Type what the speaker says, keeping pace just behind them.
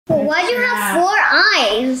Well, why do you have 4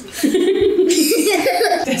 eyes?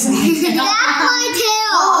 That's my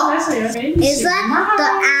tail. Oh, that's what your baby Is that the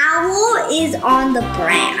owl is on the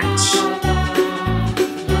branch?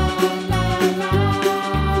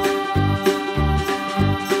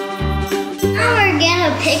 Now we're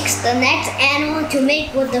gonna pick the next animal to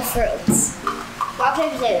make with the fruits. Rock,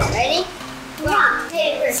 paper, scissors. Ready? Rock,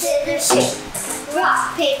 paper, scissors, shoot.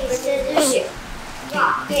 Rock, paper, scissors, shoot.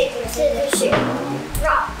 Rock, paper, scissors, shoot.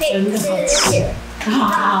 Rock, paper, scissors, shoot.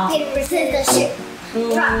 Rock, paper, scissors, shoot.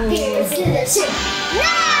 Rock, paper, scissors, shoot. No!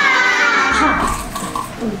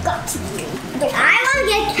 Got to be. I want to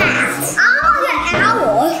get cats. I want to get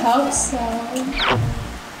owls. Hope so.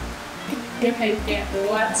 You can get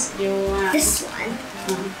what you want. This one.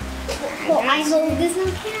 Well, I hope there's no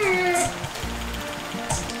cat.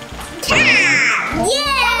 Cat!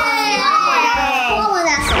 Yay! What was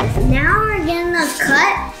that? Now we're gonna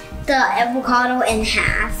cut the avocado in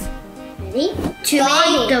half. Ready? To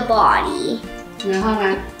make the body.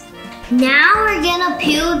 Now we're gonna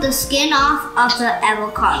peel the skin off of the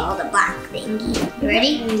avocado, the black thingy. You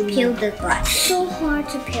ready? Peel the black. So hard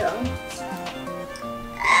to peel.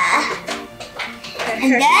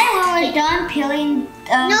 And then when we're done peeling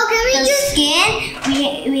the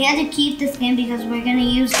skin, we have to keep the skin because we're gonna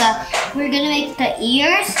make the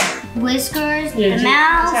ears, whiskers, the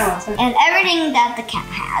mouth, and everything that the cat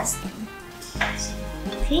has.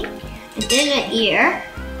 See? I did an ear.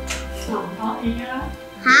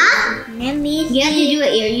 Huh? You have to do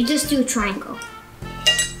an ear. You just do a triangle.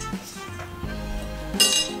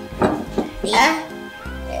 Yeah.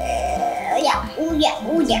 Yeah. Oh yeah.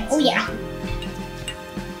 Oh yeah. Oh yeah.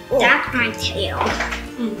 That's my tail.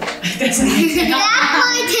 That's my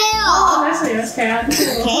tail. Oh, that's your tail.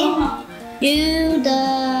 Okay. Do the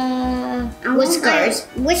whiskers.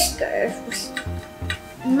 Whiskers.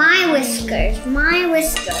 My whiskers. My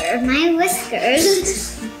whiskers. My whiskers.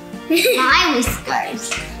 My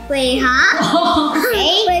whiskers. Wait, huh?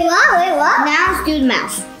 Okay. Wait, what? Wait, what? Now let's do the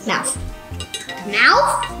mouth. Mouth.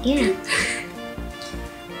 Mouth? Yeah.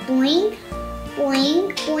 Boing. Boing,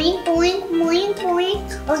 boing, boing, boing, boing.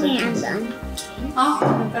 Okay, I'm done. Oh,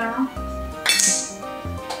 girl.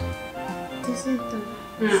 This is the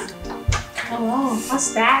Oh, what's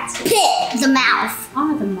that? pit, the mouth.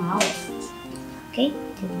 Oh, the mouth. Okay,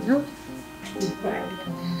 do the nose. Right.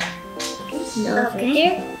 Nose right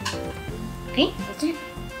there. Okay, right there.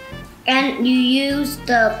 And you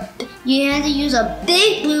have to use a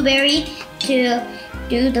big blueberry to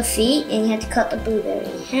do the feet, and you have to cut the blueberry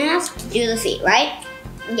in half to do the feet, right?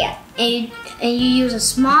 Yeah. And you use a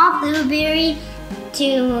small blueberry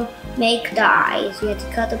to make the eyes. You have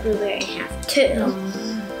to cut the blueberry in half too.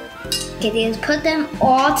 Okay, then put them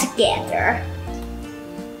all together.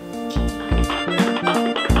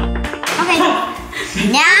 Okay.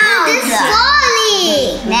 Now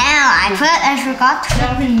slowly. Now I forgot to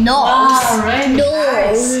put the nose. Oh, right.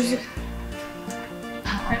 Nose.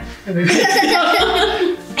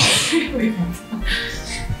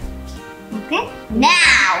 Okay,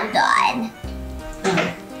 now done.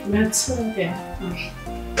 That's so good.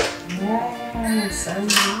 Yeah, so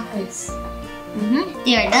nice.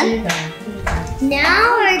 They're done. Now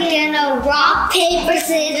we're gonna rock, paper,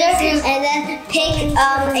 scissors, and then pick a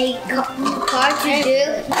card to do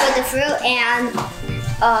for the fruit and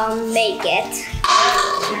make it.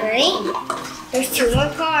 Ready? There's 2 more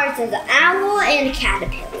cards. There's an owl and a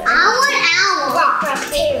caterpillar. Owl and owl. Rock,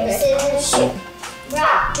 paper, scissors, shoot.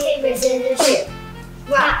 Rock, paper, scissors, shoot.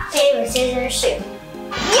 Rock, paper, scissors, shoot.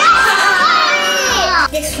 Yeah!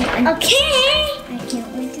 This one. Okay. I can't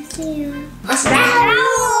wait to see you. What's that?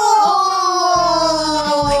 Owl!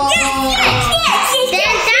 Yes!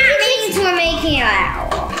 Then that means we're making an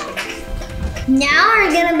owl. Now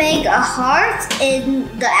we're gonna make a heart in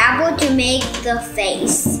the apple to make the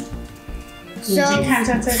face. So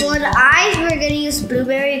for the eyes, we're gonna use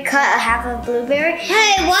blueberry. Cut a half of blueberry.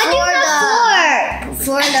 Hey, what do you got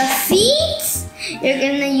for the feet? You're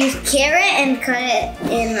gonna use carrot and cut it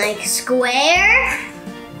in like square,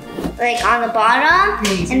 like on the bottom,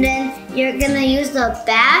 and then you're gonna use the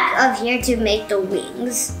back of here to make the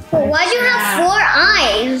wings. Well, why do you have 4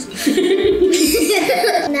 eyes?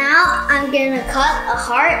 Now I'm gonna cut a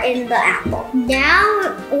heart in the apple.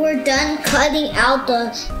 Now we're done cutting out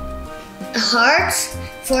the hearts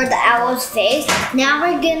for the owl's face. Now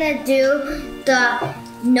we're gonna do the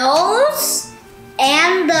nose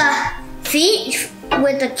and the feet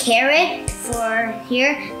with the carrot for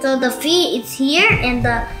here. So the feet is here and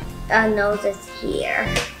the nose is here.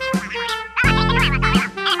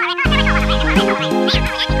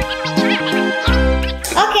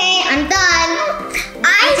 Okay, I'm done. I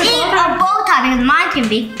ate a bow tie because mine can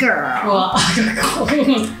be girl. Well, I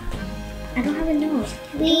don't have a nose.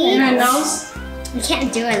 you have a nose? We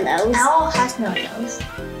can't do a nose. Owl has no nose.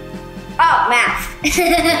 Oh, math.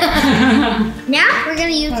 Now we're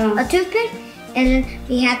gonna use a toothpick, and then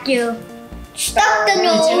we have to stuff the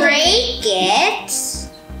nose, break it.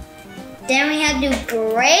 Then we have to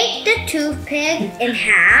break the toothpick in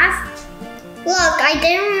half. Look, I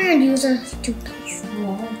didn't want to use a toothpick,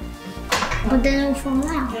 but then it'll fall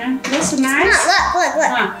out. Yeah, that's nice. Look.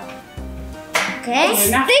 Okay,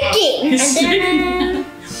 sticking. And then,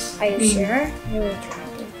 are you sure? I will try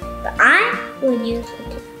to. But I will use a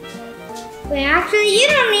toothpick. Wait, actually, you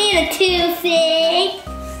don't need a toothpick.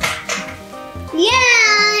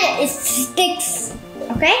 Yeah, it sticks.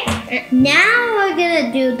 Okay. Now we're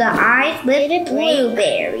gonna do the eyes with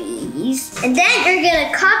blueberries, and then you're gonna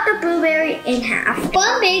cut the blueberry in half.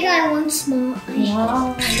 One big eye, one small eye.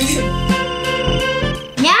 Wow.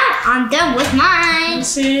 Now I'm done with mine.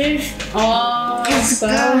 See? Oh, This so,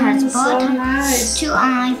 girl has so both nice. 2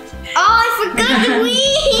 eyes. Oh, I forgot the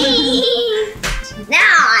wings.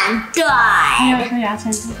 Now I'm done.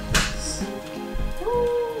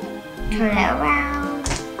 Turn it around.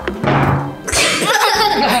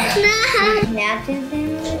 Now to the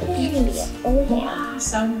video. Oh yeah. Wow,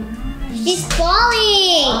 so nice. She's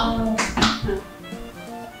falling. Oh.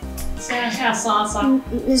 So,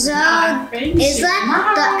 It's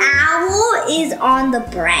like the owl is on the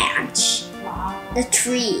branch. Wow. The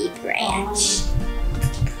tree branch.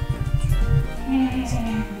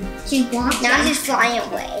 Now she's flying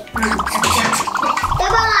away.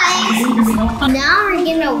 Bye-bye. Now we're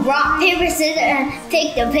gonna rock, paper, scissors, and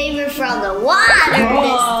take the paper from the water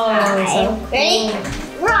this time. Ready?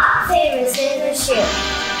 Rock, paper, scissors, shoot.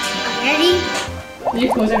 Ready? 你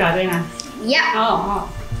涂這個先啊？ Yep. Oh.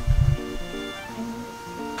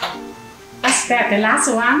 That's that, the last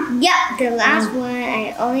one? Yep, the last one,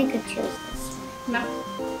 I only could choose this. No.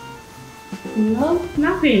 No,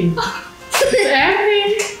 nothing. It's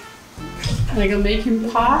empty. Like a making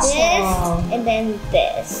pots. This, and then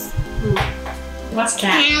this. What's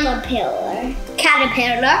that?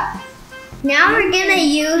 Caterpillar. Now we're gonna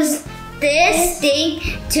use this thing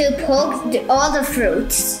to poke all the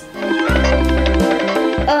fruits.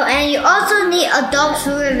 Oh, and you also need adult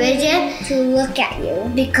supervision to look at you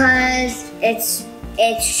because it's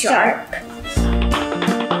sharp.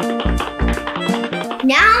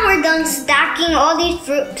 Now we're done stacking all these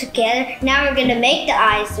fruit together. Now we're gonna make the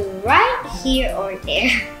eyes right here or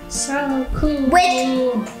there. So cool.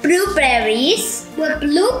 With blueberries.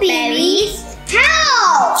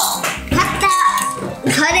 Help!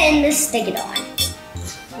 Cut it and just stick it on.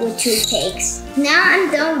 With toothpicks. Now I'm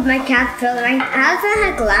done with my caterpillar. I have to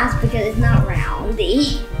have glass because it's not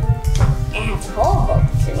roundy. It has a hole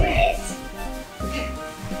to it.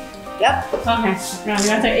 Yep. Okay, now you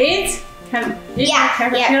have to eat. Can eat Yeah,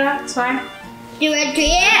 caterpillar. Try. You ready to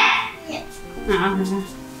eat? Okay.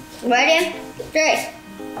 Ready? 3.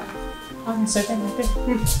 Okay, so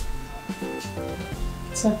good.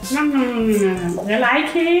 So, you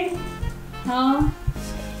like it? Oh.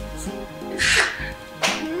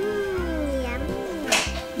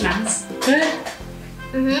 Nice. Good.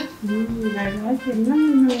 I like it.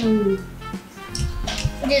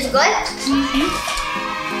 It is good?